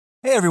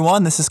Hey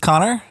everyone, this is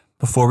Connor.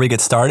 Before we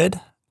get started,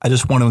 I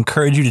just want to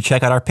encourage you to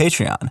check out our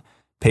Patreon,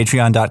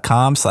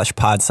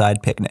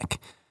 patreon.com/podsidepicnic.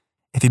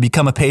 If you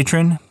become a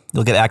patron,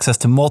 you'll get access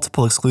to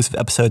multiple exclusive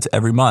episodes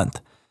every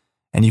month.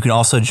 And you can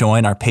also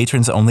join our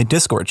patrons-only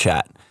Discord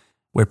chat,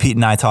 where Pete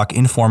and I talk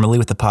informally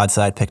with the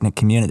Podside Picnic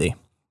community.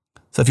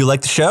 So if you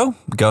like the show,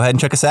 go ahead and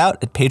check us out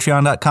at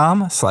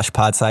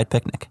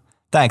patreon.com/podsidepicnic.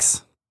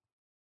 Thanks.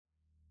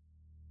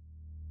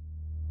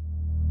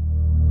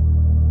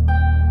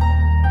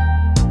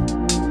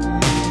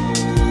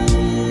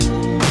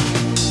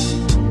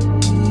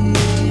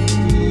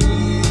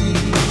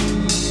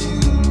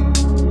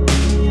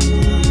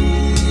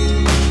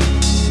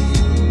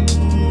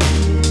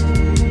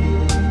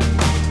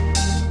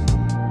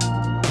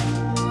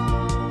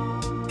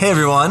 Hey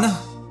everyone,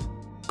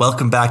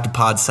 welcome back to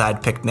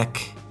Podside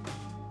Picnic.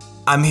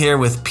 I'm here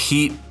with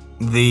Pete,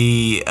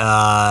 the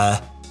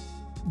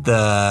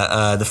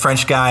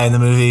French guy in the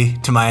movie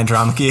To My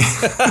Andromache.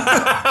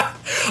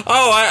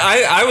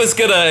 I was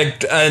gonna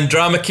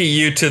Andromache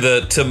you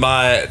to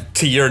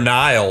your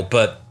Nile,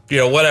 but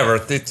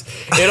whatever.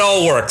 It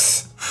all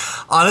works.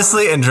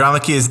 Honestly,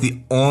 Andromache is the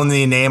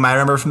only name I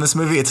remember from this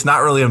movie. It's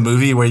not really a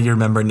movie where you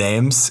remember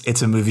names.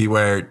 It's a movie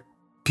where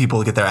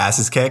people get their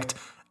asses kicked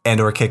and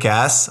or kick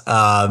ass.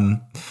 And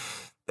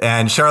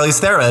Charlize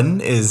Theron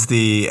is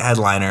the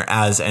headliner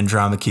as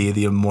Andromache,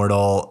 the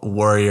immortal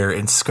warrior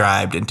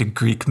inscribed into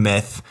Greek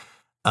myth.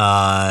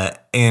 And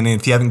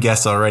if you haven't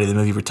guessed already, the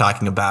movie we're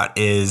talking about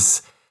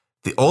is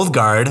The Old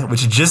Guard,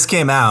 which just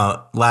came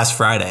out last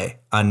Friday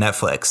on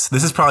Netflix.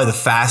 This is probably the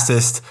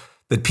fastest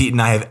that Pete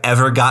and I have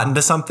ever gotten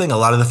to something. A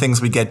lot of the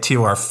things we get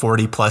to are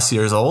 40 plus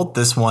years old.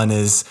 This one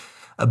is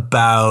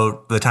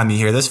about, the time you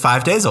hear this,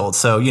 5 days old.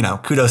 So,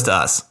 kudos to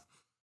us.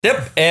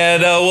 Yep,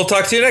 and we'll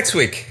talk to you next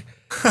week.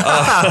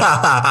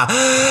 Yeah,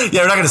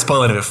 we're not going to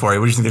spoil any of it for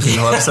you. We're just going to do a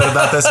whole episode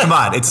about this. Come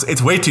on,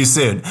 it's way too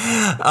soon.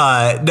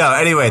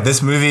 Anyway,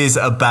 this movie is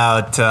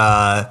about,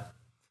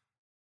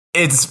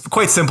 it's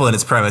quite simple in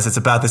its premise. It's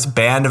about this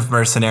band of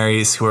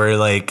mercenaries who are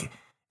like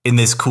in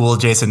this cool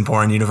Jason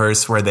Bourne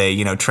universe where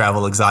they,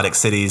 travel exotic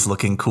cities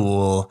looking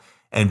cool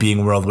and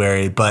being world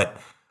weary. But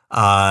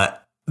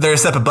they're a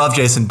step above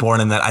Jason Bourne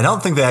in that I don't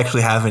think they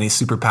actually have any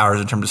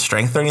superpowers in terms of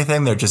strength or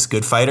anything. They're just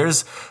good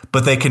fighters,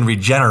 but they can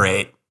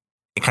regenerate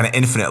kind of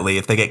infinitely.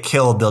 If they get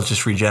killed, they'll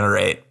just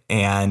regenerate.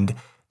 And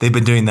they've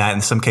been doing that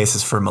in some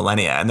cases for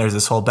millennia. And there's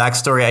this whole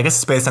backstory. I guess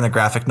it's based on a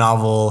graphic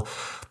novel.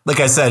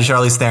 Like I said,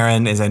 Charlize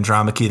Theron is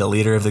Andromache, the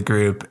leader of the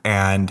group.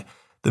 And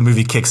the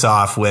movie kicks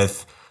off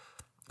with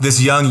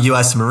this young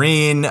U.S.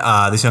 Marine,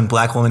 this young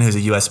black woman who's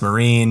a U.S.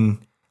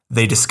 Marine.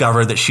 They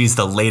discover that she's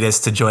the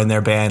latest to join their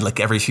band. Like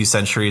every few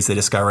centuries, they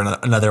discover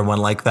another one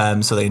like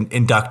them. So they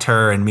induct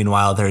her. And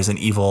meanwhile, there's an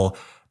evil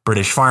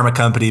British pharma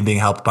company being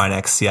helped by an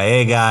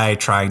ex-CIA guy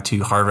trying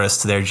to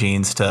harvest their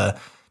genes to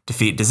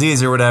defeat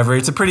disease or whatever.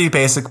 It's a pretty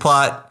basic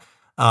plot.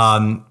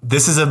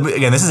 This is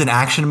an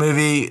action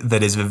movie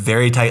that is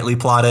very tightly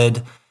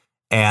plotted.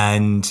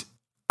 And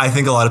I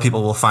think a lot of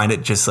people will find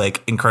it just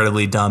like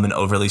incredibly dumb and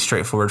overly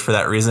straightforward for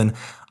that reason.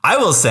 I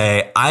will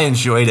say I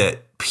enjoyed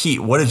it.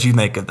 Pete, what did you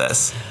make of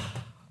this?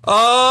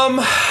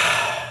 I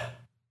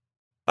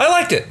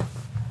liked it.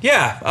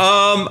 Yeah.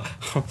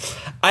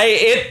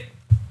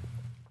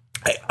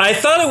 I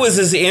thought it was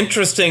as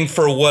interesting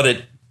for what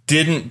it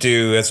didn't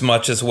do as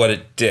much as what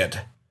it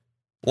did.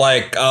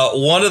 Like,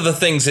 one of the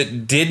things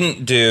it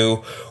didn't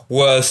do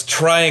was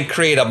try and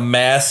create a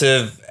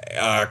massive,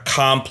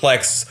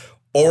 complex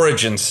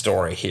origin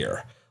story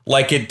here.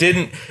 Like, it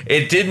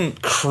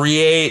didn't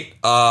create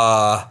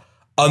a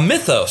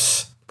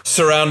mythos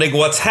surrounding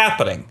what's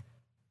happening,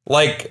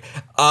 like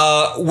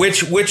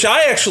which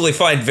I actually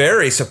find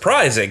very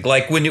surprising.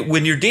 Like when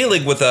you're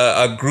dealing with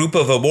a group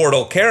of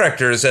immortal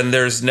characters and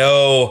there's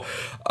no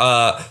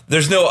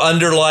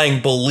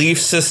underlying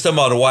belief system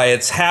on why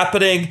it's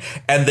happening,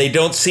 and they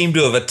don't seem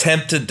to have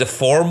attempted to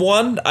form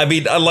one. I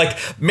mean, like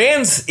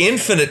man's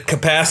infinite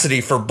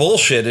capacity for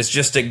bullshit is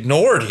just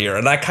ignored here,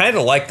 and I kind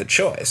of like the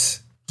choice.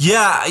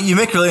 Yeah, you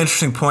make a really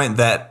interesting point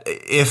that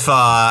if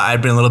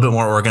I'd been a little bit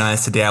more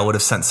organized today, I would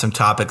have sent some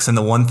topics. And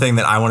the one thing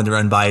that I wanted to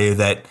run by you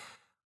that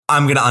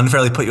I'm going to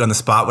unfairly put you on the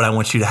spot, but I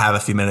want you to have a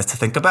few minutes to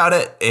think about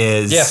it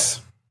is, yes,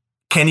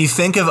 can you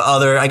think of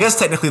other, I guess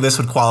technically this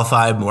would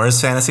qualify more as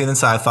fantasy than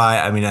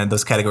sci-fi. I mean,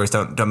 those categories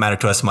don't matter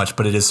to us much,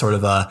 but it is sort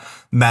of a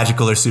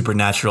magical or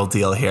supernatural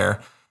deal here.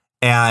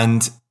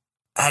 And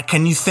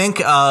can you think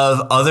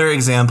of other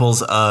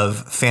examples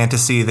of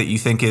fantasy that you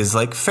think is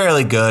like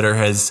fairly good or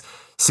has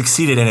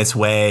succeeded in its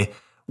way,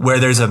 where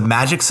there's a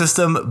magic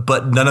system,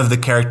 but none of the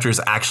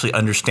characters actually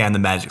understand the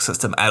magic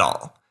system at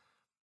all?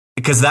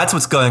 Because that's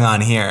what's going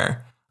on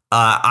here.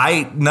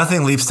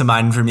 Nothing leaps to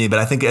mind for me, but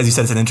I think, as you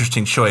said, it's an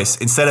interesting choice.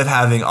 Instead of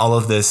having all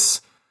of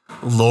this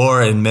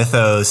lore and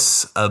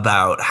mythos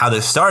about how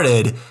this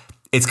started,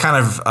 it's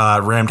kind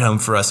of rammed home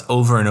for us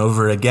over and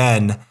over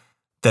again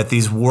that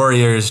these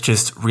warriors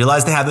just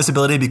realize they have this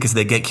ability because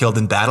they get killed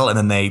in battle and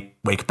then they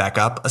wake back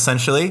up,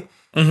 essentially.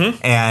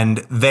 and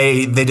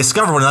they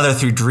discover one another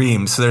through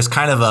dreams. So there's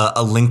kind of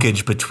a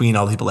linkage between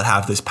all the people that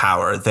have this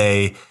power.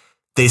 They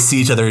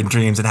see each other in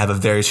dreams and have a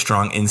very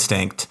strong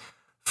instinct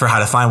for how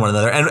to find one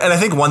another. And I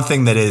think one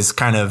thing that is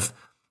kind of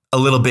a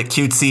little bit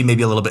cutesy,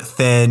 maybe a little bit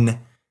thin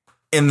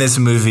in this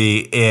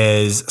movie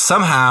is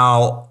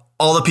somehow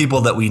all the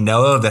people that we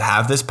know of that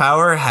have this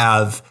power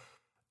have,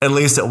 at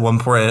least at one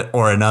point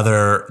or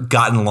another,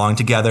 gotten along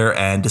together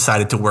and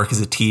decided to work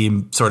as a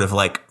team, sort of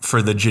like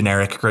for the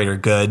generic greater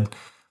good.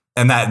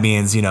 And that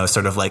means,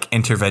 sort of like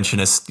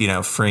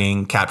interventionist,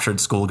 freeing captured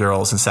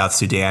schoolgirls in South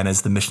Sudan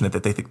is the mission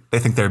that they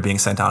think they're being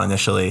sent on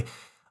initially.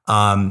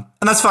 And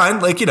that's fine.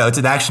 Like, it's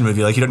an action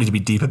movie. Like, you don't need to be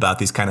deep about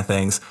these kind of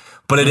things.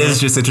 But it is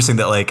just interesting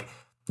that, like,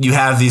 you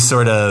have these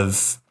sort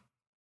of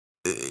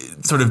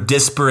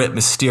disparate,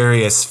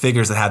 mysterious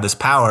figures that have this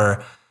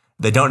power.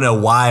 They don't know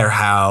why or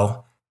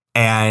how,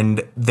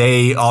 and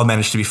they all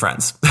manage to be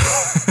friends.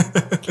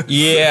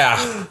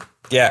 Yeah.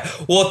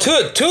 Well,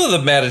 two of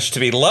them managed to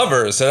be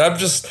lovers, and I'm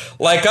just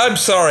like, I'm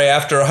sorry.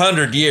 After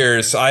 100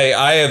 years,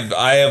 I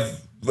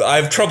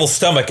have trouble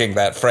stomaching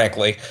that,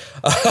 frankly.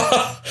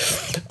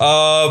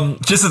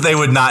 Just that they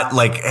would not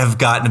have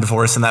gotten a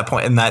divorce in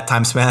that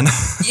time span.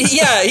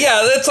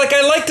 yeah. It's like,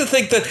 I like to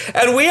think that,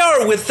 and we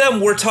are with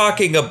them. We're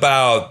talking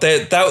about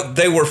that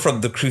they were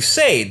from the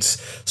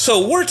Crusades,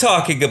 so we're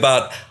talking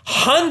about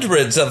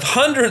hundreds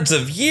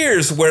of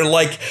years where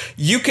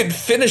you could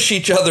finish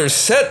each other's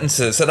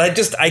sentences, and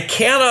I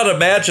cannot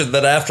imagine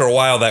that after a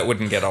while that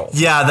wouldn't get old.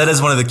 Yeah, that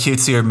is one of the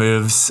cutesier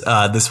moves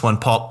this one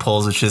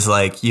pulls, which is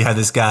you have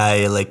this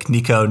guy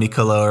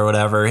Niccolo or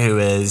whatever, who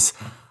is,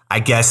 I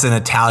guess, an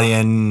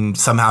Italian,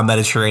 somehow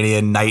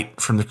Mediterranean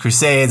knight from the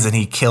Crusades, and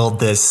he killed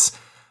this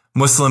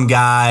Muslim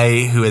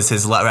guy who is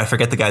his lover. I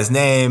forget the guy's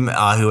name,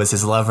 who was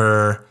his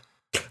lover.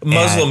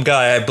 Muslim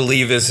guy, I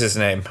believe, is his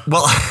name.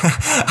 Well,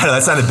 I don't know,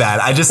 that sounded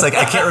bad. I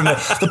can't remember.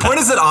 The point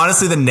is that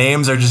honestly, the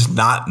names are just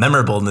not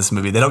memorable in this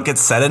movie. They don't get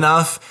said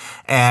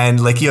enough.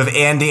 And you have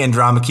Andy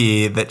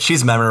Andromache, that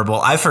she's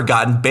memorable. I've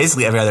forgotten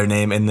basically every other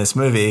name in this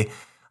movie.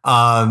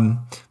 But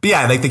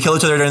yeah, they kill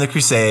each other during the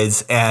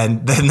Crusades,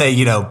 and then they,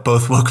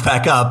 both woke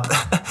back up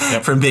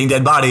from being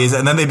dead bodies,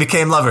 and then they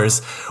became lovers,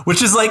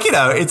 which is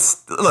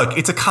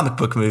it's a comic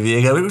book movie.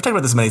 We've talked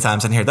about this many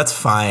times in here. That's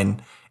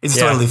fine. It's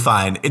totally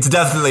fine. It's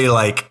definitely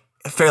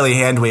fairly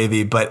hand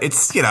wavy, but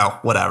it's,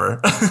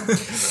 whatever.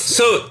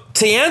 So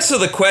to answer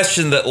the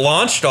question that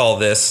launched all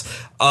this,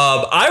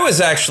 I was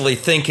actually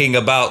thinking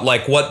about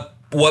what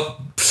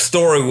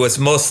story was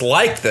most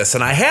like this,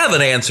 and I have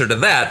an answer to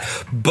that.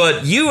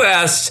 But you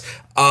asked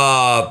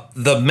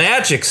the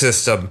magic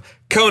system,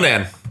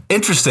 Conan.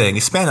 Interesting.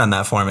 Expand on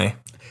that for me.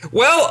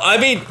 Well, I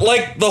mean,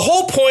 the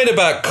whole point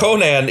about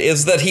Conan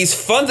is that he's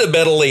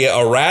fundamentally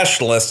a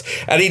rationalist,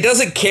 and he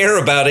doesn't care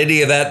about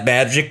any of that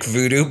magic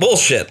voodoo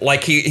bullshit.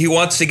 He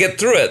wants to get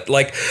through it.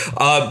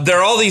 There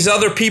are all these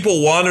other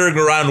people wandering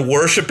around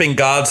worshiping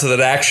gods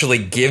that actually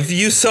give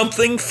you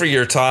something for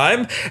your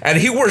time, and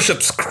he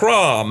worships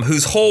Crom,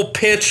 whose whole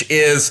pitch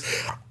is,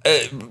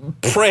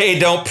 pray,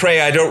 don't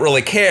pray, I don't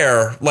really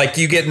care.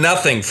 You get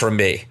nothing from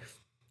me.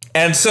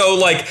 And so,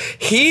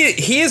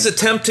 he is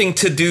attempting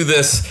to do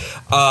this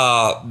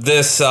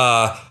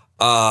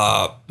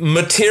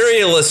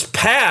materialist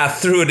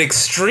path through an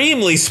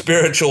extremely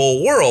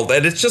spiritual world,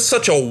 and it's just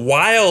such a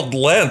wild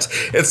lens.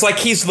 It's like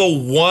he's the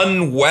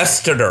one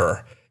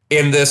Westerner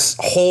in this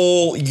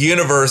whole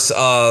universe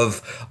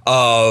of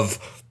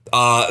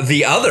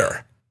the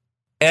other,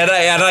 and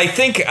I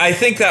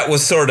think that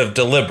was sort of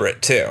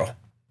deliberate too.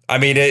 I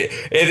mean,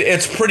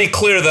 it's pretty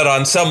clear that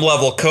on some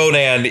level,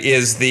 Conan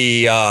is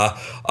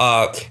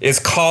is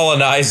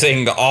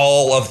colonizing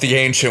all of the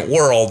ancient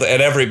world,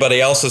 and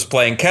everybody else is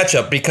playing catch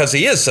up because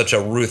he is such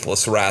a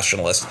ruthless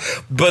rationalist.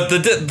 But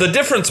the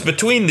difference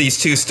between these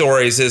two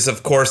stories is,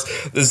 of course,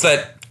 is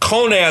that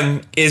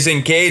Conan is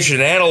engaged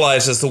and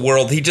analyzes the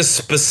world. He just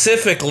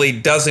specifically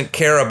doesn't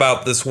care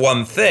about this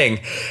one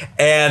thing,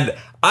 and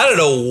I don't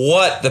know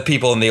what the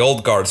people in the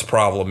old guard's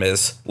problem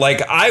is.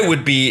 I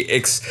would be,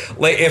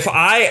 if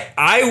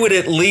I would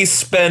at least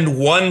spend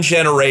one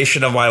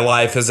generation of my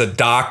life as a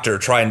doctor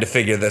trying to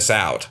figure this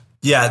out.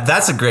 Yeah,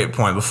 that's a great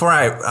point. Before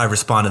I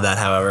respond to that,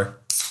 however.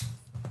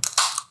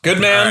 Good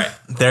man. Right,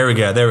 there we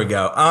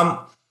go.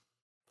 I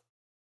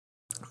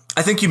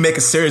think you make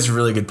a series of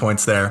really good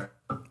points there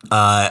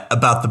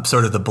about the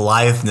sort of the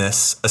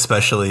blitheness,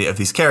 especially of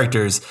these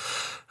characters,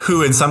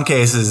 who in some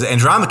cases,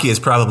 Andromache has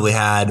probably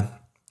had,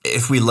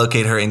 if we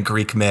locate her in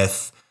Greek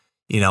myth,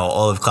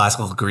 all of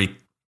classical Greek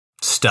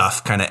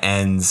stuff kind of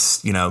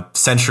ends,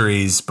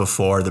 centuries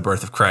before the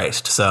birth of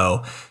Christ.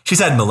 So she's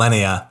had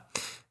millennia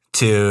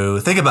to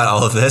think about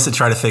all of this and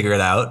try to figure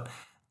it out.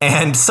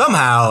 And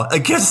somehow, you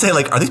have to say,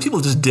 are these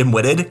people just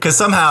dim-witted? Because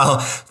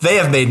somehow they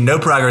have made no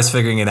progress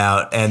figuring it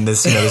out. And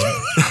this, this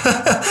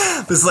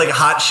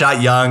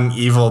hotshot, young,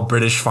 evil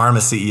British pharma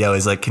CEO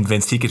is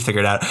convinced he could figure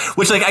it out.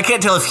 Which, I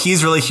can't tell if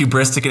he's really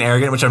hubristic and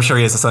arrogant, which I'm sure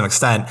he is to some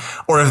extent,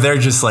 or if they're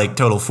just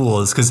total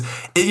fools. Because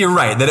you're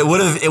right that it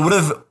would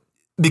have,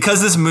 because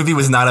this movie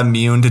was not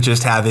immune to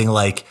just having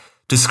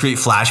discrete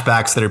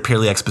flashbacks that are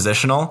purely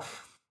expositional.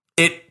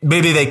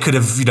 Maybe they could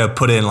have,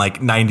 put in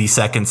like 90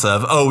 seconds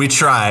of, oh, we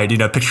tried,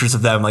 pictures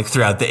of them like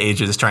throughout the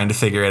ages trying to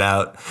figure it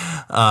out.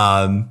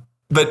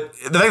 But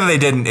the fact that they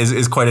didn't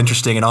is quite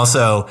interesting. And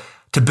also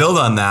to build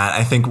on that,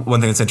 I think one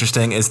thing that's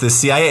interesting is the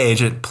CIA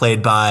agent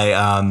played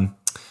by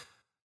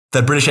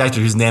the British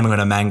actor whose name I'm going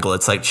to mangle.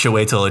 It's like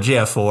Chiwetel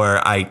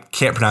Ejiofor. I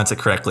can't pronounce it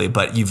correctly,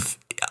 but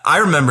I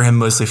remember him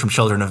mostly from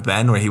Children of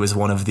Men, where he was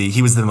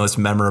he was the most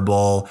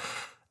memorable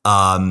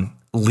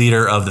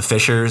leader of the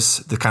Fishers,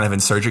 the kind of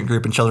insurgent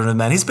group in Children of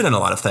Men. He's been in a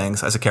lot of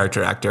things as a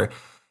character actor.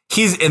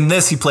 He's in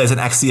this, he plays an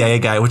ex-CIA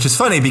guy, which is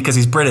funny because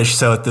he's British.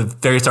 So at the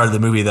very start of the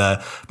movie,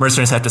 the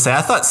mercenaries have to say,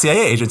 I thought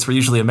CIA agents were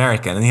usually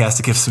American. And he has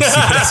to give some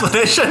stupid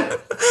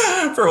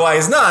explanation for why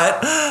he's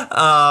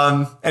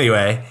not.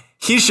 Anyway,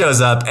 he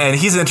shows up and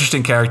he's an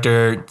interesting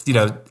character,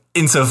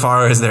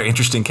 insofar as there are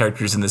interesting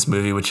characters in this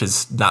movie, which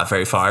is not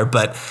very far.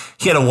 But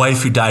he had a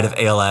wife who died of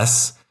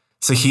ALS.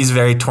 So he's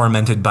very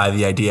tormented by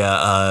the idea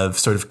of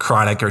sort of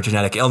chronic or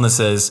genetic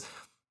illnesses.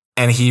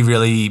 And he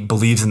really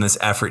believes in this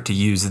effort to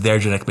use their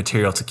genetic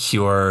material to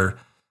cure,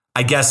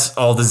 I guess,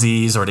 all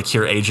disease or to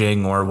cure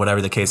aging or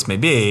whatever the case may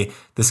be,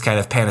 this kind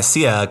of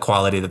panacea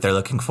quality that they're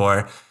looking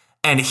for.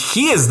 And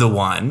he is the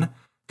one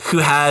who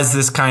has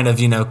this kind of,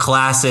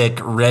 classic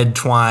red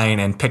twine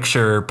and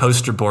picture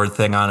poster board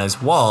thing on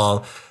his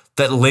wall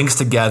that links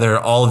together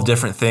all of the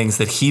different things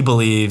that he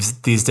believes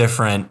these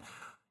different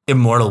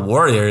immortal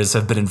warriors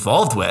have been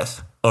involved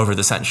with over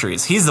the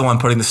centuries. He's the one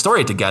putting the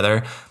story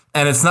together.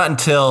 And it's not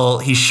until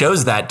he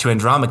shows that to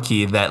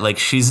Andromache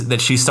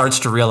that she starts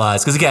to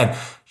realize, because again,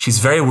 she's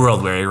very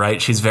world weary, right?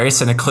 She's very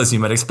cynical, as you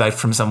might expect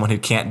from someone who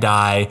can't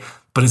die,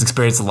 but has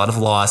experienced a lot of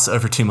loss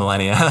over 2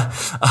 millennia.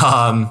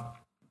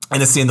 And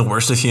has seen the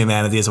worst of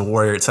humanity as a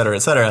warrior, et cetera, et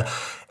cetera.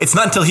 It's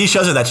not until he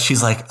shows her that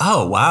she's like,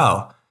 oh,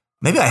 wow,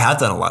 maybe I have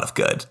done a lot of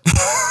good.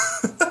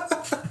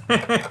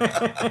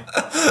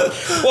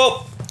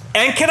 Well,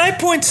 and can I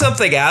point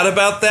something out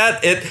about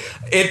that?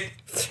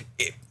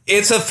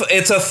 It's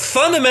a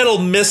fundamental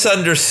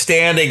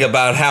misunderstanding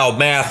about how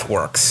math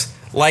works.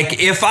 Like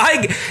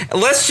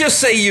let's just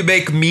say you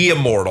make me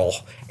immortal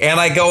and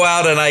I go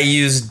out and I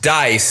use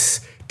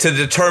dice to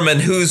determine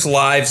whose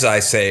lives I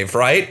save,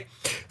 right?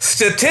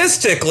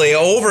 Statistically,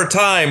 over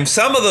time,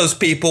 some of those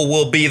people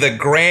will be the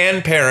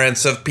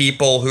grandparents of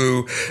people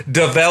who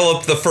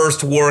developed the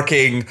first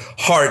working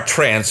heart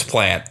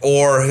transplant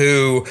or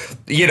who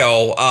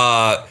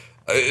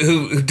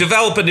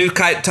develop a new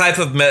type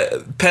of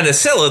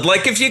penicillin.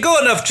 Like if you go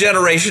enough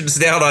generations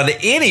down on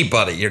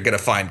anybody, you're going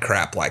to find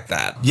crap like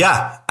that.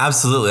 Yeah,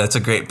 absolutely. That's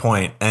a great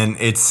point. And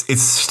it's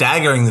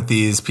staggering that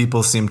these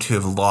people seem to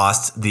have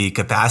lost the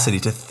capacity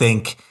to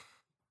think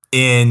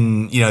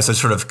in, some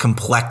sort of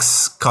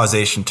complex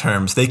causation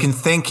terms. They can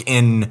think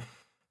in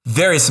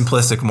very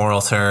simplistic moral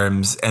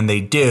terms, and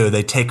they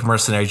take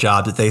mercenary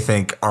jobs that they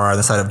think are on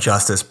the side of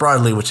justice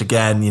broadly, which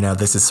again,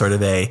 this is sort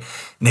of a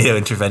NATO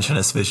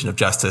interventionist vision of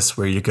justice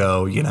where you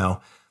go,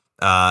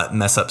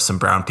 mess up some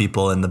brown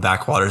people in the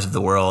backwaters of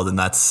the world, and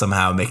that's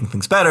somehow making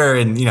things better.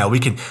 And, we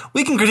can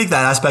critique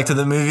that aspect of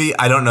the movie.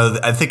 I don't know.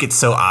 I think it's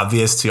so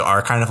obvious to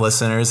our kind of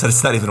listeners that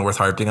it's not even worth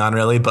harping on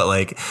really. But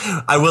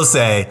I will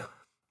say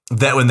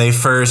that when they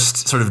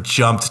first sort of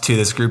jumped to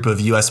this group of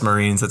U.S.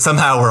 Marines that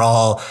somehow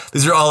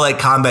these are all like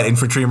combat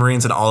infantry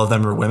Marines and all of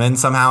them are women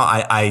somehow.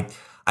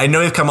 I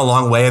know we've come a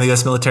long way in the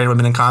U.S. military and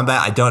women in combat.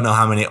 I don't know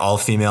how many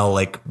all-female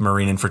like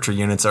Marine infantry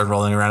units are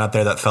rolling around out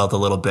there. That felt a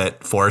little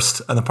bit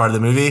forced on the part of the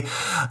movie.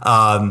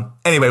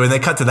 Anyway, when they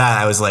cut to that,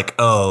 I was like,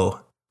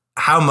 oh,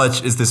 how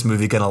much is this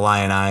movie going to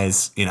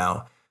lionize,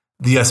 the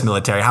U.S.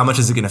 military? How much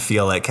is it going to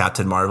feel like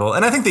Captain Marvel?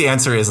 And I think the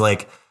answer is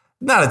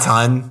not a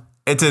ton.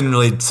 It didn't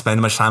really spend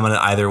much time on it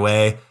either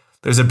way.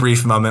 There's a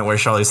brief moment where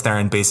Charlize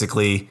Theron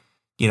basically,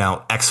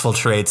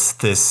 exfiltrates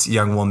this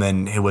young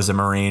woman who was a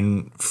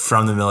Marine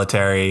from the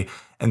military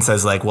and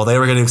says well, they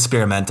were going to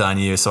experiment on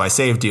you, so I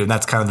saved you. And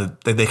that's kind of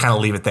they kind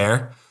of leave it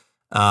there.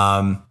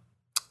 And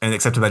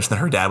except to mention that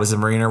her dad was a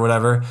Marine or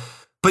whatever.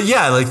 But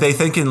yeah, they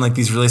think in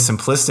these really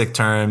simplistic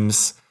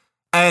terms.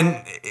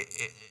 And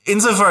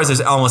insofar as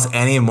there's almost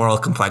any moral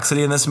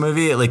complexity in this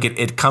movie,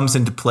 it comes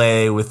into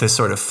play with this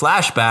sort of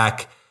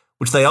flashback,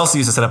 which they also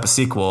use to set up a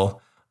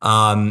sequel.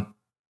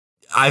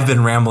 I've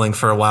been rambling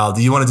for a while.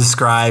 Do you want to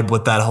describe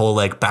what that whole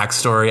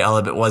backstory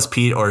element was,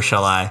 Pete, or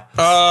shall I?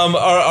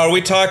 Are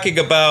we talking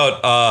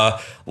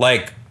about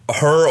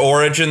her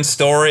origin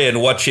story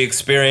and what she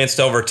experienced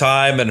over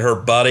time, and her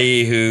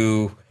buddy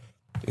who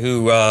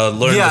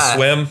learned to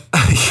swim?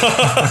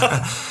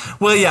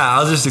 Well, yeah,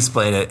 I'll just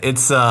explain it.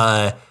 It's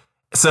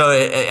so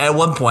at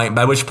one point,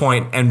 by which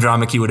point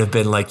Andromache would have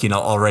been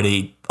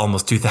already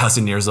almost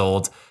 2,000 years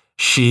old.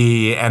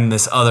 She and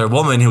this other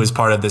woman who was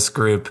part of this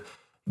group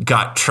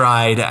got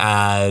tried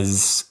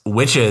as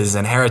witches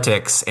and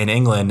heretics in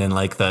England in the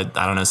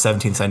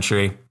 17th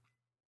century.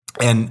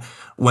 And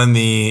when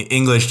the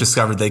English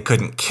discovered they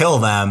couldn't kill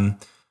them,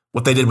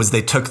 what they did was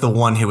they took the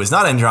one who was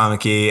not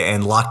Andromache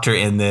and locked her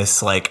in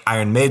this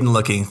Iron Maiden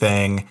looking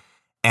thing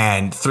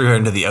and threw her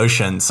into the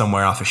ocean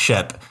somewhere off a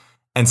ship.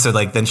 And so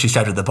like then she's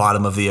trapped at the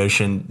bottom of the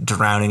ocean,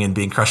 drowning and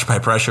being crushed by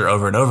pressure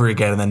over and over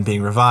again, and then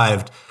being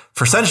revived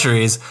for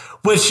centuries,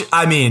 which,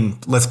 I mean,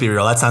 let's be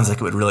real, that sounds like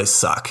it would really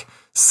suck.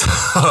 So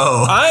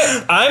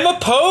I'm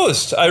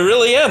opposed. I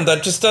really am.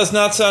 That just does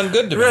not sound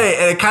good to me. Right.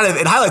 And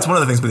it highlights one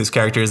of the things with these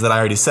characters that I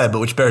already said, but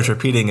which bears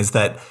repeating, is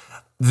that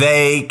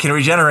they can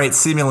regenerate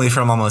seemingly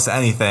from almost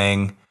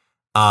anything.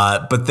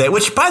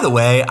 Which, by the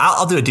way,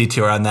 I'll do a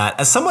detour on that.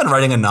 As someone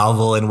writing a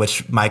novel in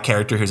which my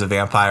character, who's a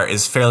vampire,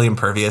 is fairly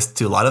impervious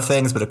to a lot of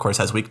things, but of course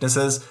has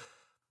weaknesses,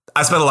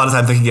 I spent a lot of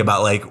time thinking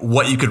about like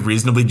what you could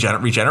reasonably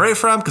regenerate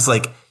from. Because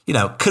like, you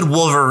know, could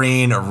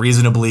Wolverine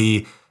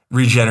reasonably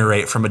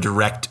regenerate from a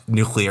direct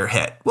nuclear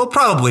hit? Well,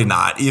 probably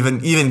not, even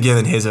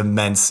given his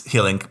immense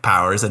healing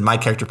powers. And my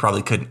character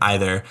probably couldn't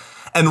either.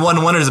 And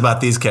one wonders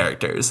about these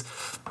characters.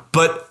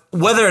 But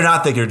whether or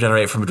not they can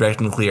regenerate from a direct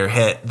nuclear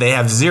hit, they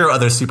have zero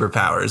other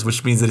superpowers,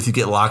 which means that if you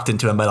get locked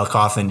into a metal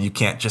coffin, you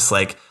can't just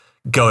like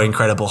go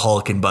Incredible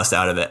Hulk and bust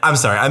out of it. I'm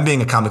sorry, I'm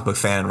being a comic book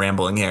fan and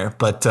rambling here,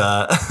 but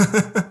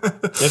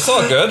it's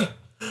all good.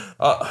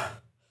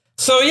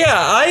 So yeah,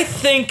 I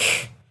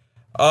think.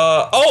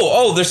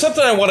 There's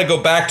something I want to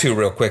go back to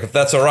real quick, if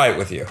that's all right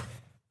with you.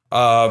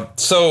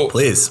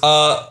 Please.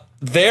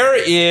 There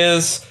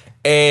is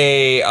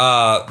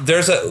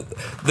there's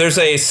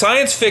a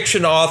science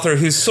fiction author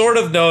who's sort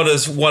of known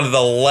as one of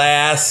the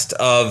last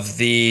of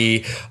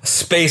the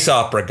space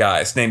opera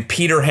guys, named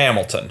Peter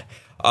Hamilton.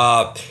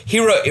 He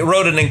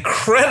wrote an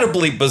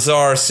incredibly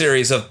bizarre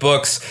series of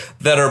books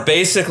that are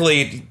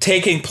basically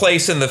taking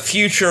place in the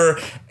future,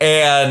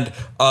 and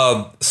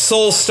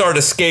souls start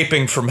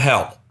escaping from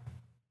hell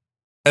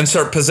and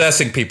start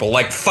possessing people.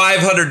 Like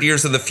 500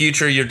 years in the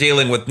future, you're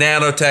dealing with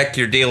nanotech,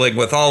 you're dealing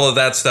with all of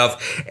that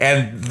stuff,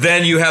 and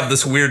then you have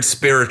this weird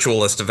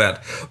spiritualist event.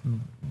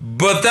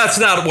 But that's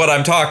not what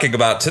I'm talking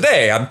about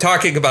today. I'm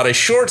talking about a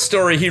short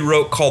story he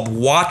wrote called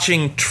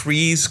Watching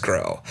Trees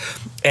Grow.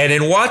 And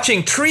in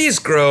Watching Trees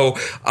Grow,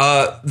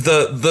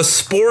 the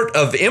sport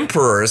of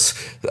emperors,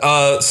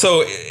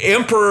 so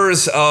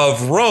emperors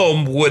of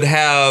Rome would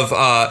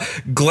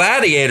have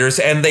gladiators,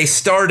 and they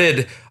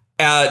started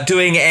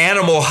doing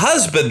animal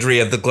husbandry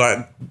of the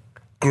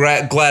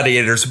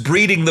gladiators,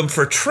 breeding them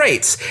for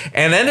traits,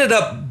 and ended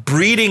up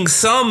breeding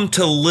some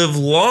to live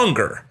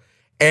longer.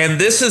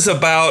 And this is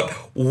about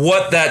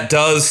what that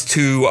does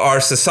to our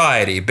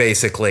society,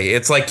 basically.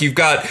 It's like you've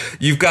got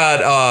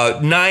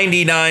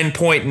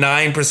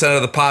 99.9%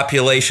 of the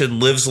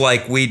population lives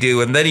like we do,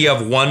 and then you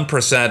have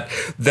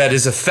 1% that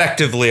is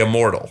effectively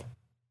immortal.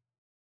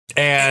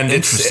 And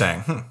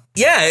interesting.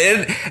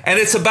 Yeah, and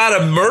it's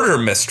about a murder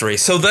mystery.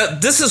 So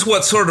this is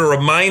what sort of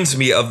reminds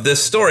me of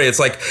this story. It's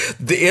like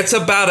it's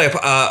about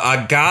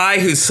a guy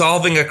who's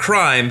solving a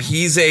crime.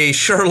 He's a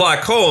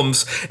Sherlock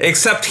Holmes,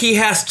 except he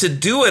has to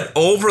do it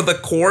over the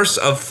course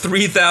of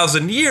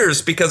 3,000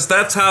 years, because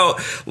that's how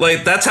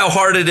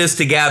hard it is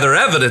to gather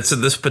evidence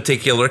in this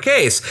particular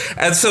case.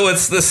 And so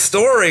it's this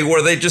story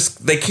where they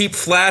keep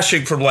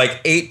flashing from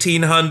like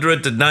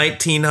 1800 to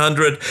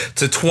 1900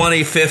 to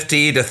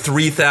 2050 to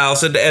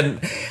 3000,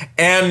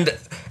 and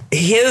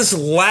his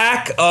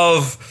lack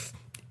of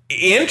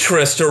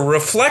interest or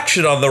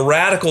reflection on the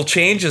radical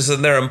changes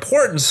and their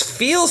importance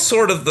feels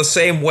sort of the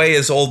same way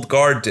as Old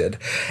Guard did.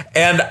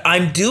 And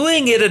I'm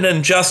doing it an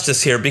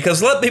injustice here,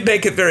 because let me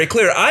make it very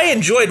clear, I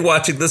enjoyed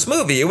watching this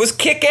movie. It was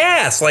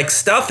kick-ass. Like,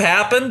 stuff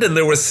happened and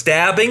there was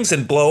stabbings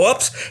and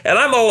blow-ups, and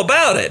I'm all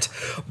about it.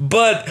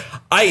 But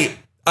I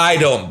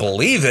don't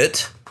believe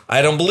it.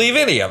 I don't believe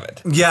any of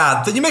it.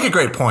 Yeah, you make a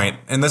great point,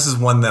 and this is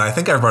one that I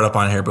think I've brought up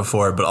on here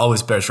before, but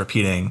always bears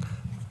repeating,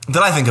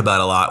 that I think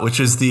about a lot, which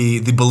is the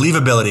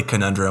believability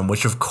conundrum,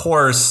 which, of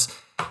course,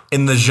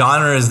 in the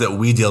genres that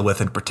we deal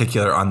with in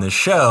particular on this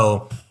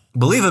show,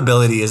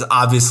 believability is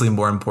obviously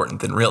more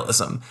important than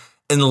realism,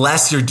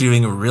 unless you're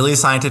doing really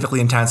scientifically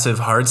intensive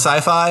hard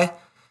sci-fi,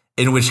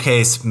 in which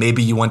case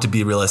maybe you want to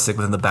be realistic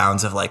within the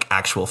bounds of like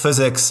actual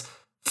physics.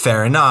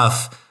 Fair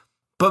enough.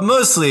 But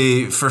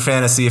mostly for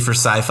fantasy, for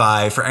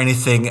sci-fi, for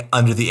anything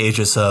under the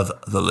aegis of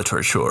the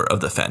literature of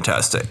the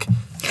fantastic,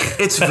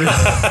 it's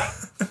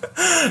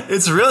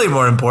really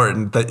more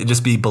important that it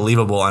just be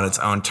believable on its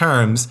own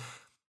terms.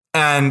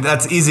 And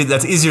that's easy.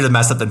 That's easier to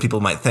mess up than people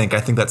might think. I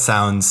think that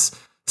sounds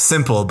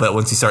simple, but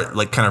once you start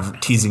like kind of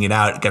teasing it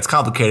out, it gets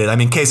complicated. I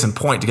mean, case in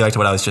point, to go back to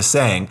what I was just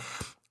saying,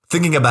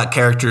 thinking about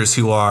characters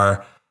who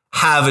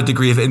have a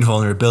degree of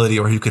invulnerability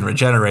or who can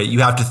regenerate, you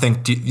have to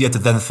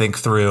then think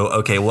through,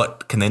 okay,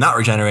 what can they not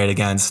regenerate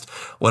against?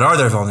 What are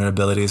their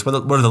vulnerabilities? What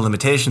are the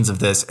limitations of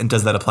this? And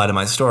does that apply to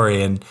my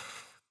story? And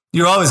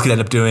you're always going to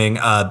end up doing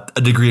a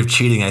degree of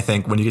cheating, I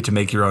think, when you get to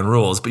make your own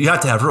rules. But you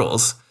have to have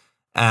rules.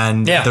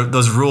 And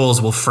those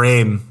rules will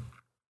frame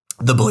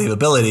the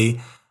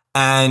believability.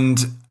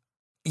 And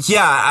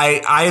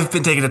yeah, I've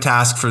been taken to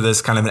task for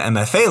this kind of an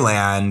MFA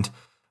land,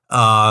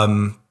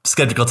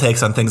 skeptical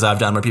takes on things I've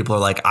done where people are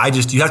like,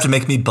 you have to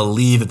make me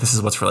believe that this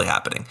is what's really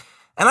happening.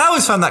 And I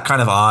always found that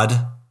kind of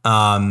odd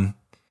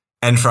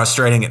and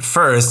frustrating at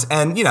first.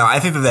 And, you know, I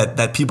think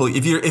that people,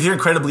 if you're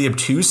incredibly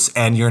obtuse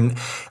and you're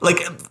like,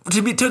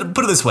 to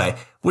put it this way,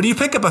 when you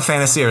pick up a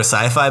fantasy or a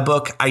sci-fi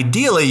book,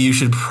 ideally you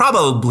should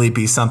probably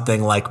be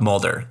something like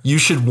Mulder. You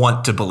should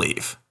want to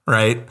believe,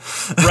 right?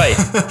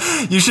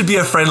 Right. You should be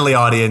a friendly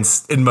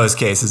audience in most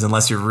cases,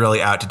 unless you're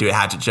really out to do a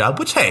hatchet job,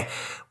 which, hey,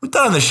 we've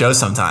done on the show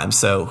sometimes,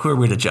 so who are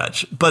we to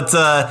judge? But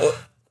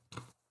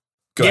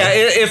yeah,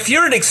 if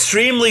you're an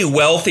extremely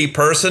wealthy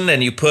person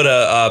and you put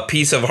a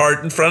piece of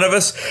art in front of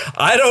us,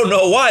 I don't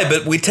know why,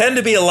 but we tend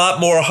to be a lot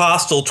more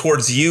hostile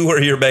towards you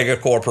or your mega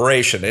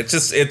corporation.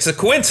 It's a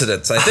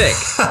coincidence, I think.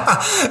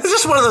 It's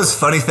just one of those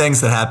funny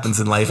things that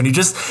happens in life, and you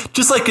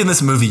just like in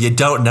this movie, you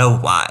don't know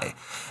why.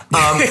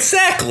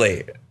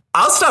 Exactly.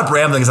 I'll stop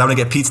rambling because I'm going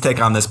to get Pete's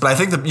take on this, but I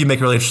think that you make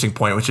a really interesting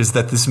point, which is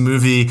that this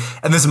movie,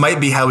 and this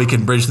might be how we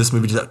can bridge this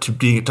movie to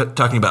being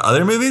talking about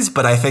other movies,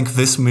 but I think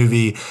this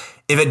movie,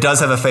 if it does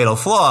have a fatal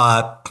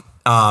flaw,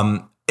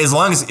 as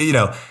long as you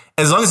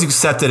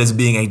accept it as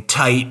being a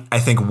tight, I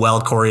think,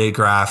 well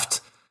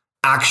choreographed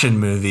action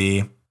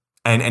movie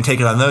and take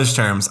it on those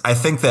terms, I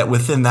think that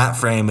within that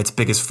frame, its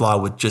biggest flaw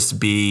would just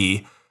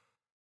be,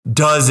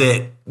 does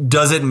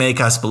it make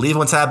us believe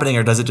what's happening,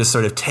 or does it just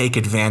sort of take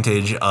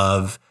advantage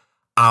of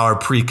our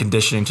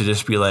preconditioning to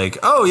just be like,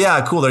 oh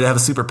yeah, cool, they have a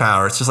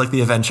superpower. It's just like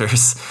the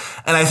Avengers.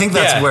 And I think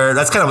that's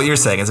kind of what you're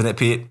saying, isn't it,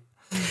 Pete?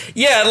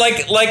 Yeah,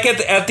 like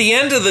at the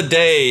end of the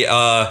day,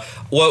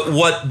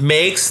 what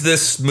makes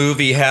this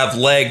movie have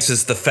legs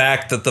is the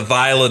fact that the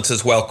violence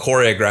is well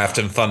choreographed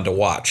and fun to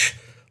watch.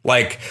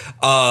 Like,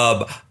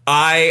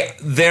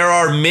 there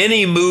are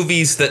many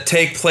movies that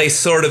take place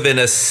sort of in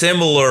a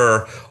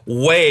similar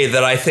way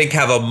that I think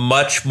have a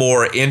much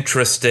more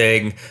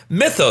interesting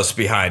mythos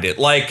behind it.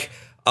 Like,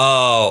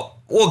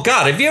 well,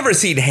 God, have you ever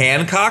seen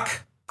Hancock?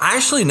 I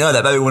actually know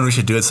that. Maybe when we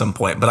should do it at some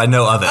point, but I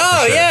know of it.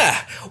 Oh, for sure.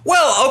 Yeah.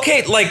 Well,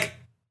 okay, like,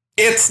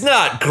 it's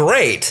not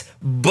great,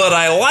 but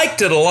I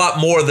liked it a lot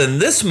more than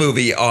this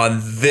movie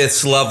on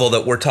this level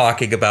that we're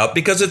talking about,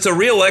 because it's a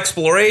real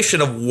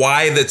exploration of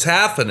why that's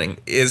happening,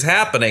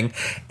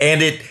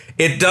 and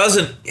it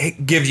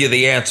doesn't give you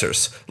the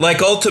answers.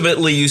 Like,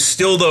 ultimately, you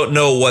still don't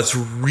know what's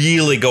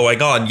really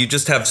going on. You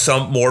just have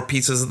some more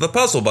pieces of the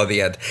puzzle by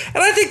the end.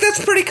 And I think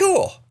that's pretty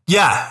cool.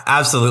 Yeah,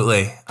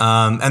 absolutely.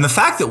 And the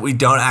fact that we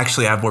don't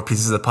actually have more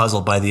pieces of the puzzle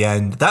by the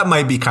end, that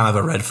might be kind of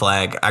a red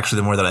flag. Actually,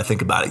 the more that I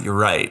think about it, you're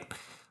right.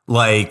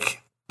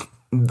 Like,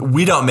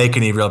 we don't make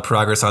any real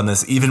progress on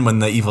this. Even when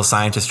the evil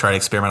scientists try to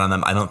experiment on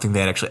them, I don't think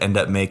they actually end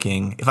up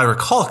making, if I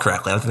recall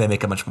correctly, I don't think they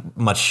make they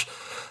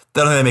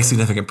don't think they make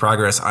significant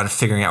progress on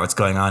figuring out what's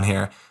going on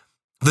here.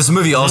 This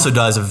movie also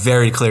does a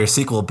very clear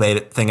sequel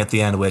bait thing at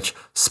the end, which,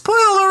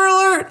 spoiler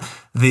alert,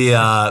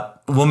 the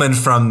woman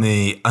from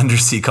the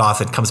undersea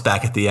coffin comes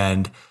back at the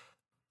end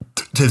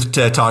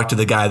to talk to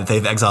the guy that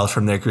they've exiled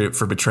from their group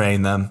for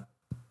betraying them.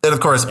 And of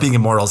course, being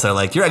immortals, they're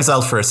like, you're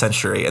exiled for a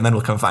century, and then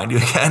we'll come find you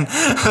again.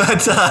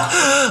 But,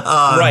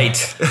 right.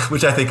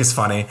 Which I think is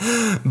funny.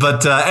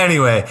 But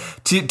anyway,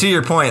 to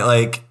your point,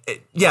 like,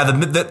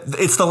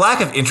 it's the lack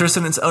of interest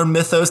in its own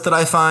mythos that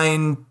I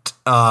find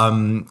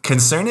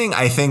concerning.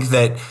 I think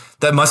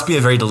that must be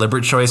a very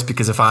deliberate choice,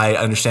 because if I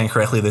understand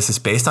correctly, this is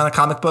based on a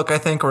comic book, I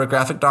think, or a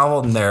graphic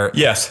novel. And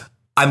yes,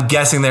 I'm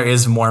guessing there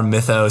is more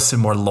mythos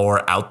and more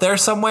lore out there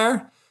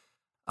somewhere.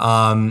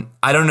 I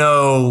don't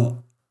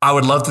know. I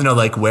would love to know,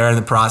 like, where in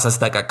the process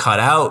that got cut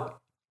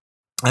out.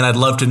 And I'd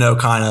love to know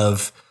kind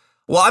of,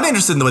 well, I'm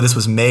interested in the way this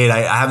was made.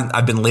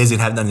 I've been lazy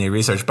and haven't done any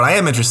research, but I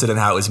am interested in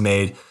how it was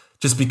made,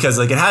 just because,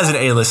 like, it has an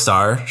A-list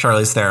star,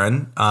 Charlize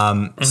Theron,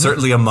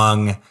 certainly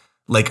among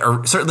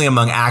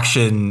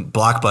action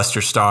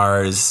blockbuster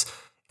stars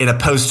in a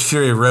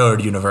post-Fury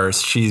Road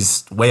universe.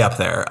 She's way up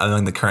there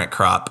among the current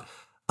crop,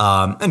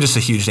 and just a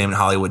huge name in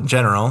Hollywood in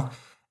general.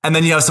 And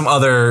then you have some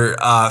other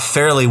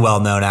fairly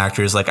well-known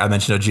actors, like I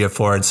mentioned,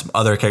 Ejiofor, and some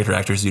other character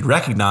actors you'd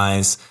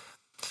recognize.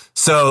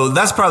 So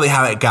that's probably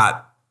how it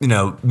got,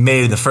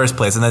 made in the first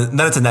place. And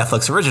then it's a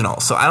Netflix original.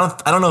 So I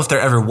don't know if there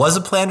ever was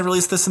a plan to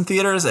release this in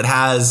theaters. It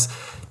has,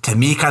 to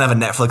me, kind of a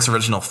Netflix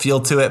original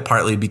feel to it,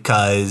 partly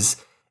because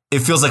it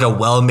feels like a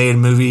well-made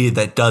movie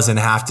that doesn't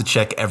have to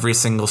check every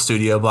single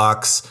studio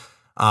box.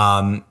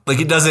 Like,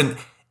 it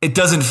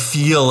doesn't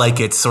feel like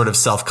it's sort of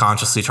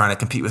self-consciously trying to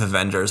compete with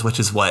Avengers, which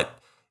is what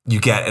you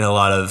get in a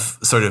lot of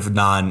sort of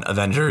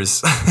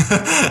non-Avengers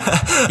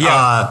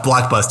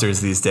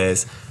blockbusters these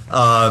days.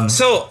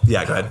 So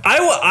yeah, go ahead.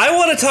 I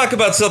want to talk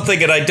about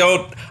something, and I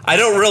don't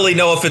really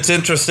know if it's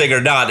interesting or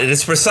not. It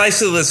is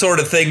precisely the sort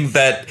of thing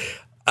that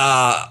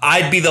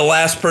I'd be the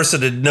last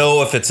person to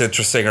know if it's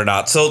interesting or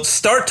not. So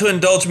start to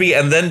indulge me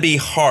and then be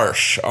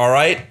harsh. All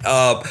right.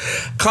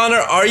 Connor,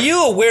 are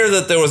you aware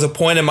that there was a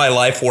point in my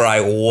life where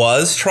I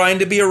was trying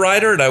to be a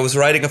writer and I was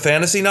writing a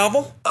fantasy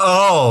novel?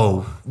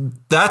 Oh,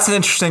 that's an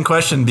interesting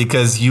question,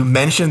 because you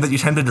mentioned that you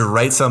attempted to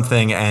write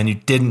something and you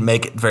didn't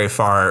make it very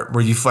far.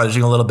 Were you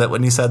fudging a little bit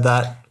when you said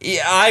that?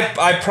 Yeah,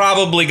 I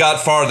probably got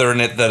farther in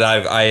it than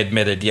I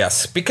admitted.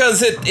 Yes,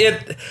 because I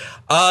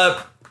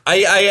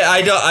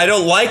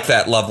don't like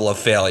that level of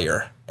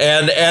failure.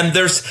 And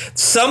there's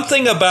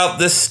something about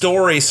this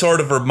story sort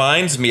of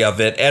reminds me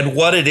of it. And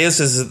what it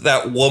is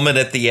that woman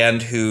at the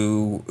end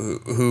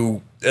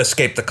who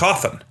escaped the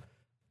coffin.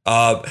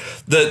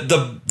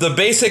 The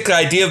basic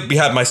idea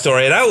behind my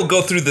story, and I will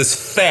go through this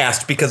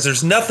fast because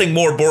there's nothing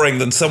more boring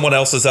than someone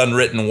else's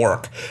unwritten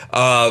work.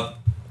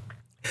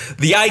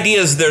 The idea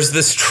is there's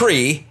this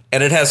tree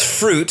and it has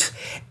fruit,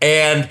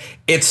 and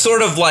it's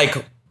sort of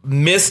like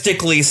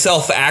mystically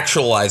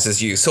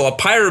self-actualizes you. So a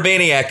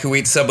pyromaniac who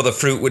eats some of the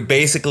fruit would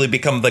basically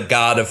become the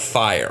god of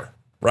fire,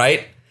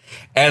 right?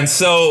 And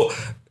so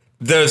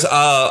there's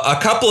a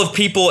couple of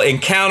people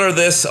encounter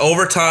this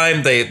over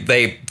time.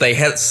 They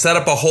set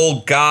up a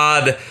whole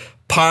god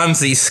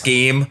Ponzi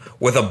scheme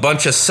with a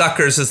bunch of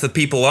suckers as the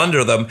people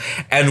under them,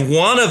 and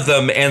one of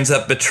them ends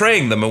up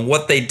betraying them. And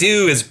what they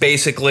do is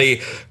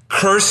basically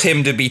curse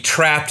him to be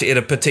trapped in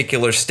a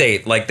particular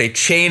state. Like they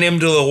chain him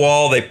to the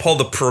wall, they pull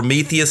the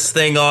Prometheus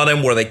thing on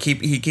him where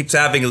he keeps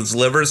having his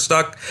liver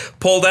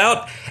pulled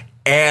out.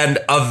 And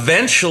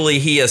eventually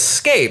he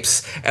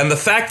escapes. And the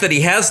fact that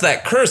he has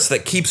that curse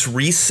that keeps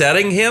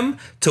resetting him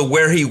to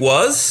where he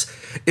was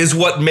is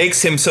what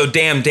makes him so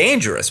damn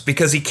dangerous,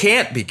 because he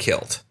can't be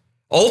killed.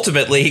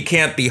 Ultimately, he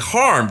can't be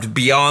harmed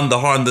beyond the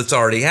harm that's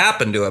already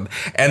happened to him.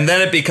 And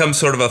then it becomes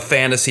sort of a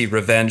fantasy,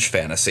 revenge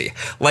fantasy.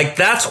 Like,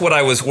 that's what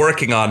I was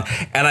working on.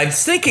 And I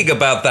was thinking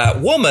about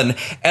that woman,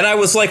 and I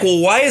was like,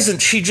 well, why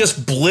isn't she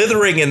just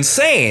blithering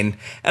insane?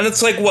 And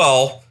it's like,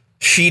 well,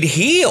 she'd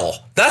heal.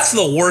 That's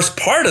the worst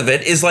part of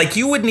it, is like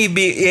you wouldn't even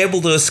be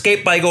able to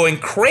escape by going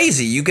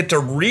crazy. You get to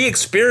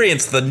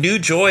re-experience the new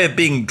joy of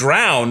being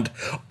drowned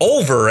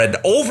over and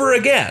over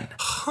again.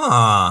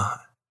 Huh.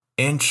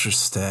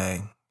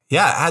 Interesting.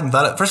 Yeah, I hadn't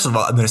thought of, first of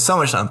all, there's so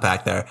much to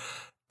unpack there.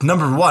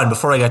 Number one,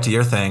 before I got to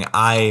your thing,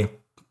 I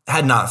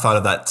had not thought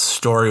of that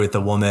story with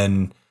the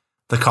woman,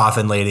 the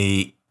coffin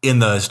lady, in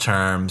those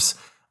terms.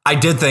 I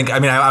did think,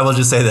 I will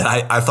just say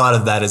that I thought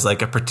of that as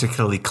like a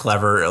particularly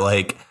clever,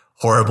 like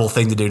horrible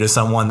thing to do to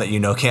someone that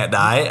you know can't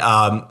die.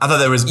 I thought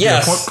there was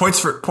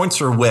points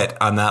for wit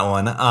on that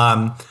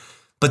one.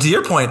 But to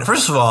your point,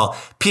 first of all,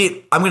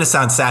 Pete, I'm going to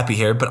sound sappy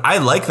here, but I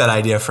like that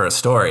idea for a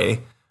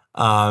story.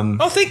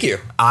 Oh, thank you.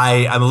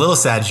 I'm a little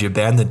sad you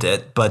abandoned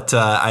it, but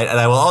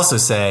I will also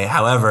say,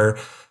 however,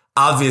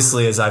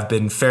 obviously, as I've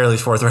been fairly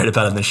forthright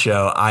about in the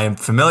show, I am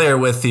familiar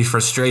with the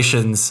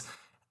frustrations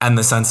and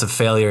the sense of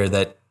failure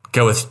that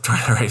go with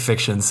trying to write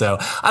fiction. So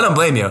I don't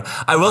blame you.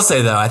 I will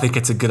say, though, I think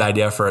it's a good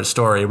idea for a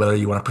story, whether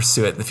you want to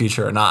pursue it in the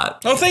future or not.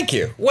 Oh, thank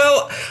you.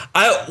 Well,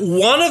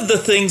 one of the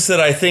things that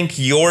I think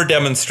you're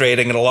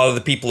demonstrating, and a lot of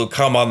the people who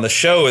come on the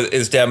show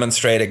is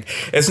demonstrating,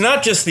 is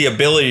not just the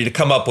ability to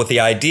come up with the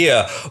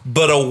idea,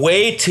 but a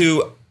way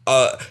to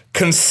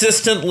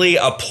consistently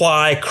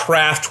apply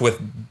craft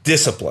with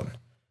discipline.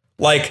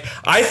 Like,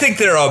 I think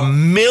there are a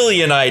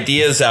million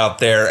ideas out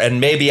there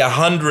and maybe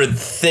 100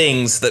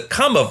 things that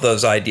come of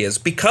those ideas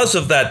because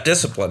of that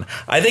discipline.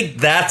 I think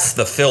that's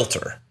the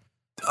filter.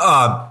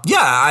 Yeah,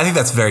 I think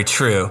that's very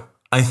true.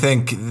 I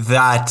think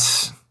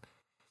that,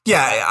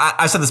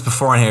 I've said this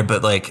before on here,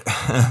 but like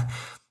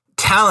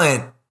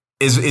talent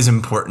is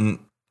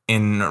important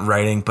in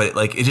writing, but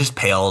like it just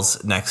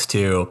pales next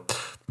to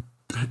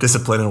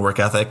discipline and work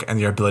ethic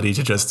and your ability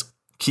to just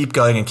keep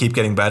going and keep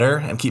getting better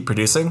and keep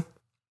producing.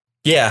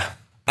 Yeah.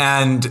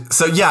 And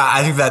so,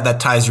 I think that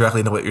ties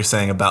directly into what you're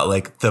saying about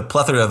like the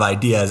plethora of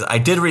ideas. I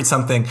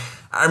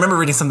remember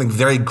reading something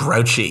very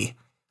grouchy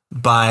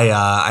by,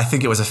 I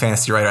think it was a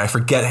fantasy writer. I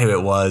forget who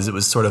it was. It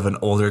was sort of an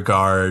older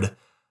guard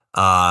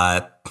guy.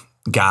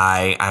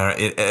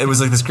 It was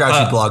like this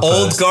grouchy blog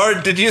post. Old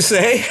guard, did you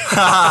say?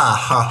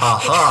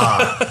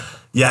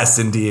 Yes,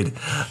 indeed.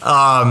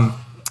 And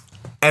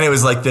it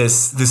was like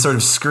this sort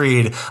of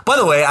screed. By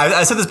the way,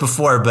 I said this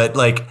before, but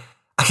like,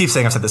 I keep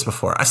saying I've said this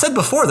before. I've said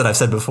before that I've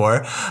said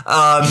before.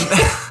 I'll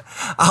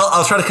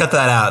try to cut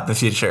that out in the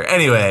future.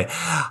 Anyway,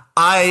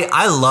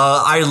 I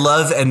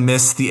love and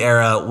miss the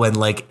era when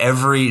like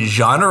every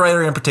genre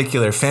writer in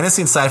particular,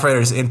 fantasy and sci-fi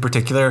writers in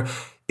particular,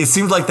 it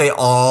seemed like they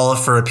all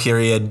for a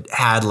period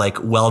had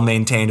like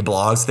well-maintained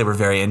blogs they were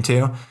very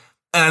into. And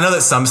I know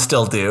that some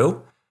still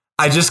do.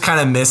 I just kind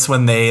of miss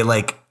when they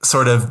like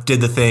sort of did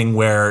the thing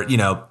where, you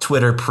know,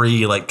 Twitter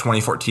pre like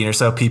 2014 or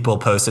so, people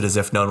posted as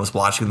if no one was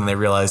watching, and then they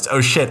realized,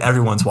 oh shit,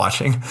 everyone's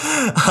watching. And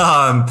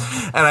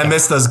I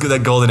miss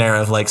that golden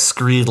era of like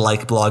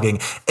screed-like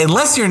blogging,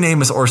 unless your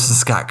name is Orson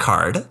Scott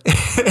Card,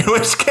 in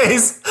which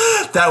case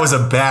that was a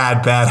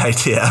bad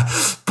idea.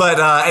 But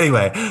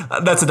anyway,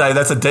 that's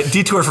a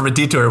detour from a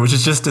detour, which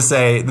is just to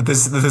say that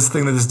this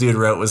thing that this dude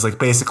wrote was like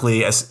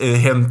basically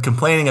him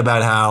complaining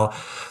about how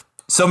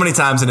so many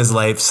times in his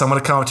life, someone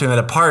would come up to him at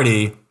a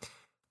party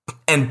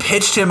and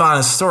pitched him on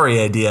a story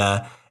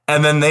idea.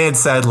 And then they had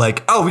said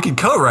like, oh, we could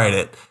co-write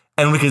it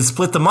and we could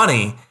split the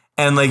money.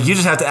 And like, you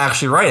just have to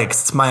actually write it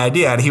because it's my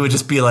idea. And he would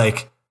just be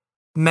like,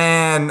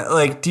 man,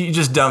 like, you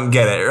just don't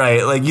get it,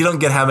 right? Like, you don't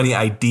get how many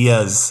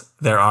ideas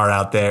there are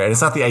out there. And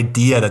it's not the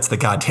idea that's the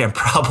goddamn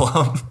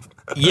problem.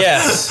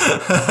 Yes,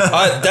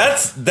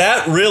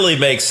 that really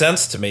makes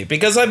sense to me,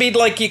 because I mean,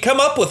 like, you come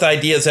up with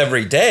ideas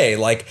every day.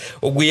 Like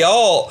we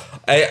all,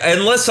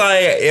 unless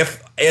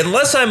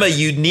I'm a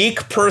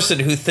unique person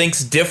who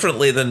thinks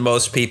differently than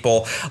most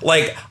people,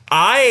 like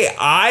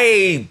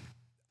I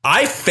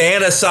I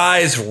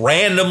fantasize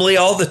randomly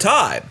all the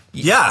time.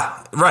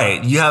 Yeah,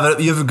 right. You have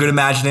a good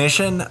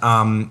imagination.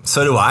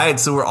 So do I.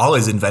 So we're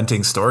always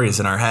inventing stories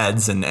in our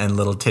heads and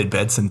little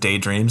tidbits and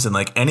daydreams, and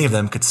like any of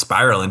them could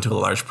spiral into a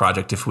large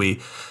project if we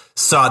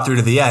saw it through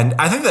to the end.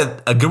 I think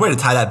that a good way to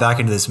tie that back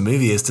into this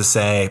movie is to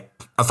say,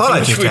 I thought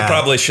which we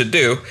probably should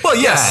do. Well,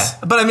 yeah, yes.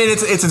 But I mean,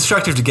 it's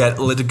instructive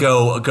to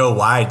go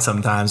wide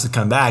sometimes to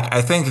come back.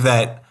 I think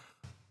that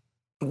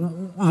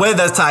the way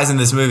that ties in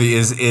this movie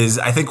is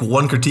I think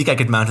one critique I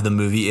could mount to the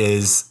movie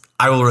is,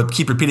 I will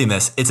keep repeating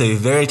this, it's a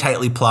very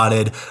tightly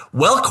plotted,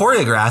 well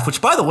choreographed,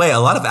 which by the way, a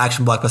lot of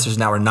action blockbusters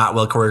now are not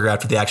well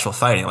choreographed with the actual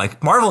fighting.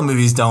 Like Marvel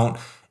movies don't,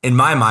 in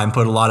my mind,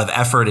 put a lot of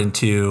effort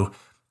into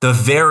the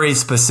very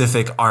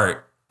specific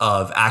art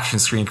of action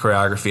screen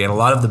choreography, and a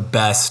lot of the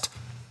best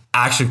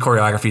action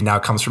choreography now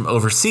comes from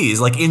overseas.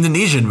 Like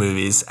Indonesian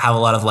movies have a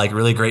lot of like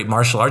really great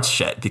martial arts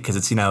shit because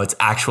it's, it's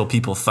actual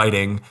people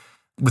fighting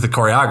with a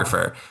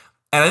choreographer.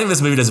 And I think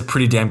this movie does a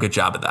pretty damn good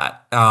job of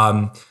that.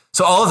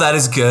 So all of that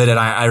is good, and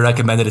I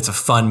recommend it. It's a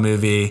fun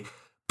movie.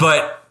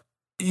 But,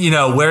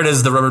 where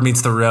does the rubber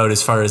meets the road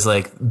as far as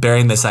like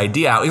bearing this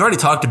idea out? We've already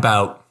talked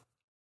about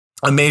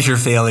a major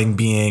failing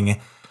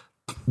being,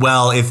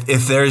 well,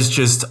 if there's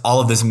just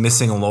all of this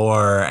missing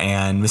lore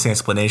and missing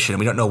explanation,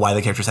 we don't know why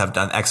the characters have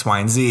done X, Y,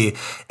 and Z,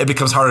 it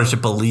becomes harder to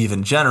believe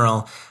in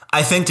general.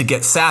 I think to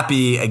get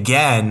sappy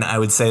again, I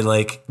would say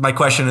like, my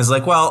question is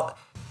like, well,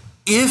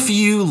 if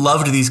you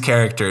loved these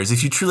characters,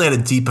 if you truly had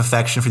a deep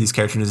affection for these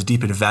characters, a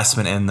deep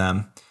investment in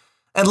them,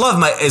 and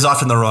love is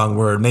often the wrong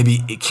word, maybe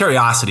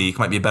curiosity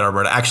might be a better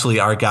word.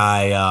 Actually, our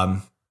guy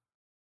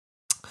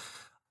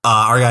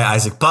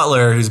Isaac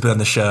Butler, who's been on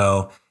the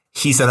show,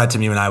 he said that to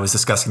me when I was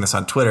discussing this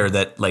on Twitter,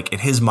 that like in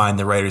his mind,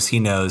 the writers he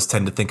knows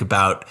tend to think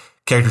about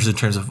characters in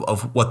terms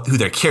of who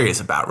they're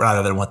curious about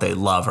rather than what they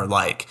love or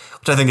like,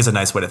 which I think is a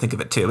nice way to think of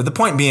it too. But the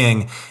point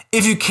being,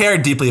 if you care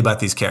deeply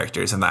about these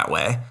characters in that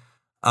way,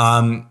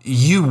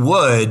 you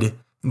would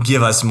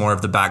give us more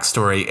of the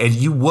backstory, and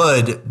you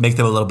would make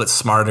them a little bit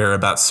smarter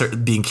about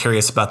being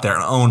curious about their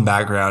own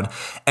background,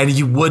 and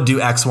you would do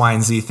X, Y,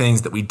 and Z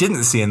things that we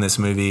didn't see in this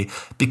movie,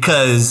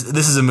 because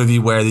this is a movie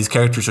where these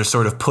characters are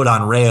sort of put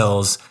on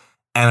rails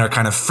and are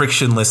kind of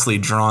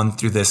frictionlessly drawn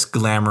through this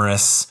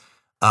glamorous,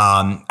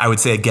 I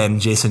would say again,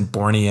 Jason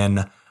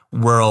Bourne-ian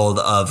world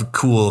of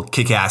cool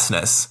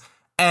kick-assness.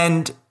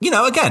 And,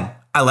 again,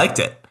 I liked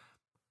it,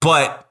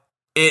 but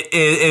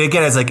it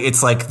again,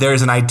 it's like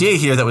there's an idea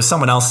here that was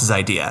someone else's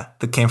idea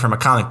that came from a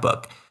comic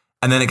book,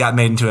 and then it got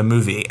made into a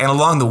movie. And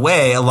along the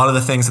way, a lot of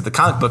the things that the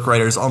comic book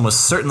writers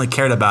almost certainly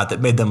cared about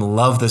that made them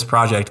love this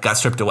project got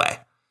stripped away.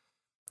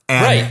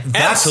 And right,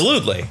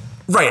 absolutely.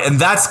 Right, and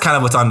that's kind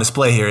of what's on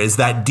display here, is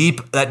that deep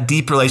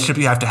relationship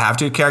you have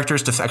to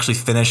characters to actually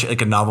finish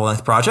like a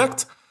novel-length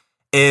project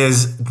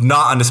is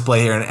not on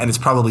display here, and it's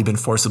probably been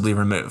forcibly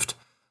removed.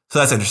 So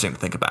that's interesting to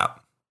think about.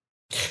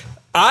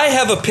 I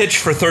have a pitch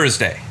for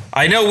Thursday.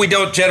 I know we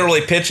don't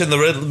generally pitch in the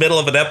middle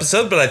of an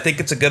episode, but I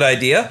think it's a good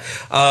idea.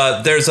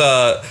 There's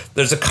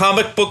a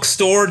comic book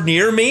store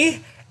near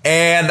me,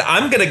 and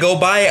I'm going to go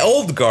buy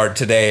Old Guard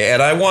today,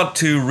 and I want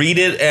to read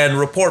it and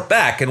report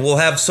back, and we'll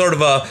have sort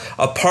of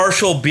a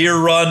partial beer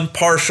run,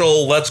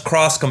 partial let's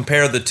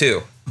cross-compare the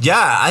two.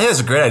 Yeah, I think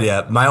that's a great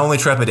idea. My only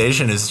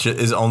trepidation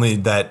is only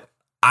that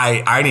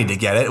I need to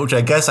get it, which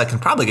I guess I can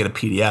probably get a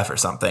PDF or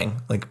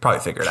something. Like, probably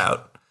figure it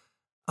out.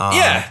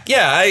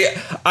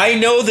 I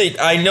know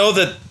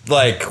that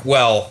like,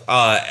 well,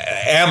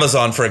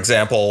 Amazon, for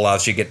example,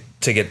 allows you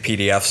to get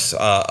PDFs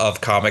of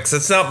comics.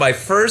 It's not my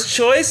first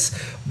choice,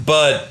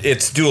 but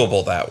it's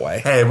doable that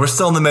way. Hey, we're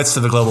still in the midst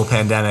of a global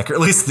pandemic, or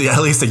at least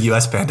a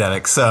U.S.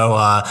 pandemic. So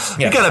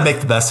we got to make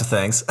the best of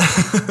things.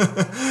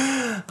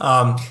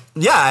 I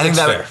think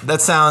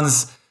that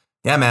sounds,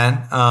 yeah,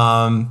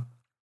 man.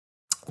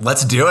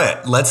 Let's do it.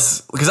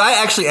 Because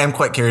I actually am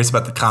quite curious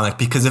about the comic,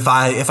 because if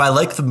I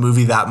like the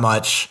movie that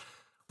much,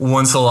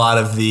 once a lot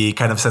of the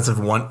kind of sense of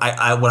what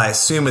I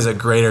assume is a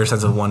greater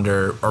sense of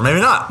wonder, or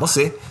maybe not, we'll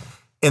see,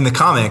 in the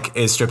comic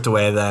is stripped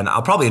away, then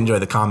I'll probably enjoy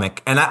the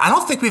comic. And I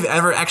don't think we've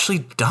ever actually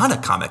done a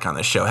comic on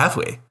this show, have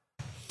we?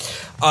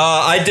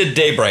 I did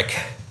Daybreak.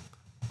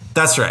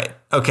 That's right.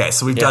 Okay,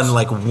 so we've done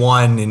like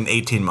one in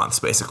 18 months,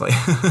 basically.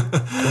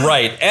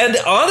 Right. And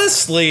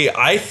honestly,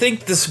 I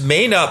think this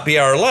may not be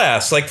our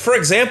last. Like, for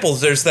example,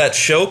 there's that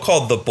show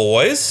called The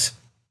Boys.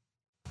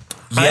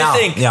 Yeah, I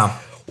think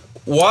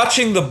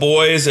watching The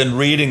Boys and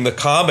reading the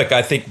comic,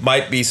 I think,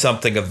 might be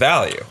something of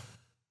value.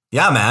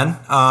 Yeah, man.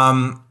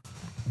 I'm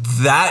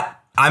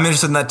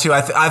interested in that too.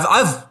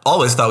 I've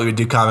always thought we would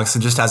do comics,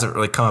 and just hasn't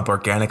really come up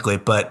organically.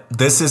 But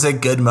this is a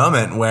good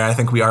moment where I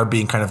think we are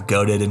being kind of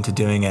goaded into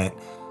doing it.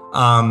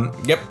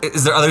 Yep.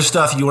 Is there other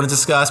stuff you want to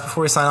discuss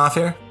before we sign off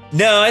here?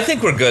 No, I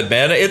think we're good,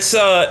 man. It's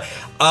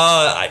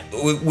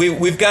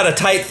we've got a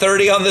tight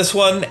 30 on this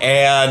one,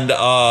 and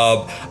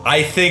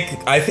I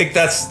think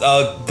that's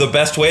the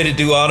best way to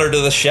do honor to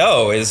the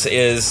show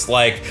is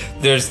like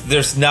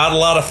there's not a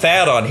lot of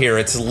fat on here.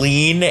 It's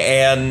lean,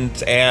 and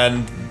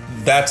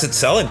that's its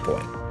selling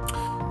point.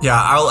 Yeah,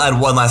 I'll add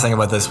one last thing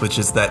about this, which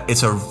is that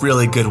it's a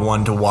really good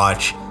one to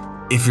watch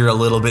if you're a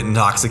little bit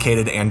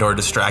intoxicated and or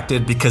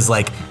distracted, because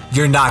like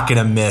you're not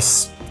gonna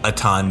miss a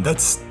ton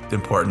that's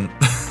important.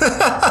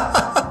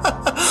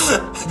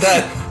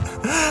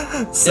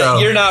 So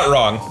you're not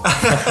wrong.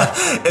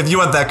 If you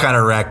want that kind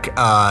of wreck,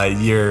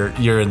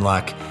 you're in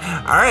luck.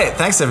 All right,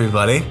 thanks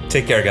everybody.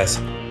 Take care, guys.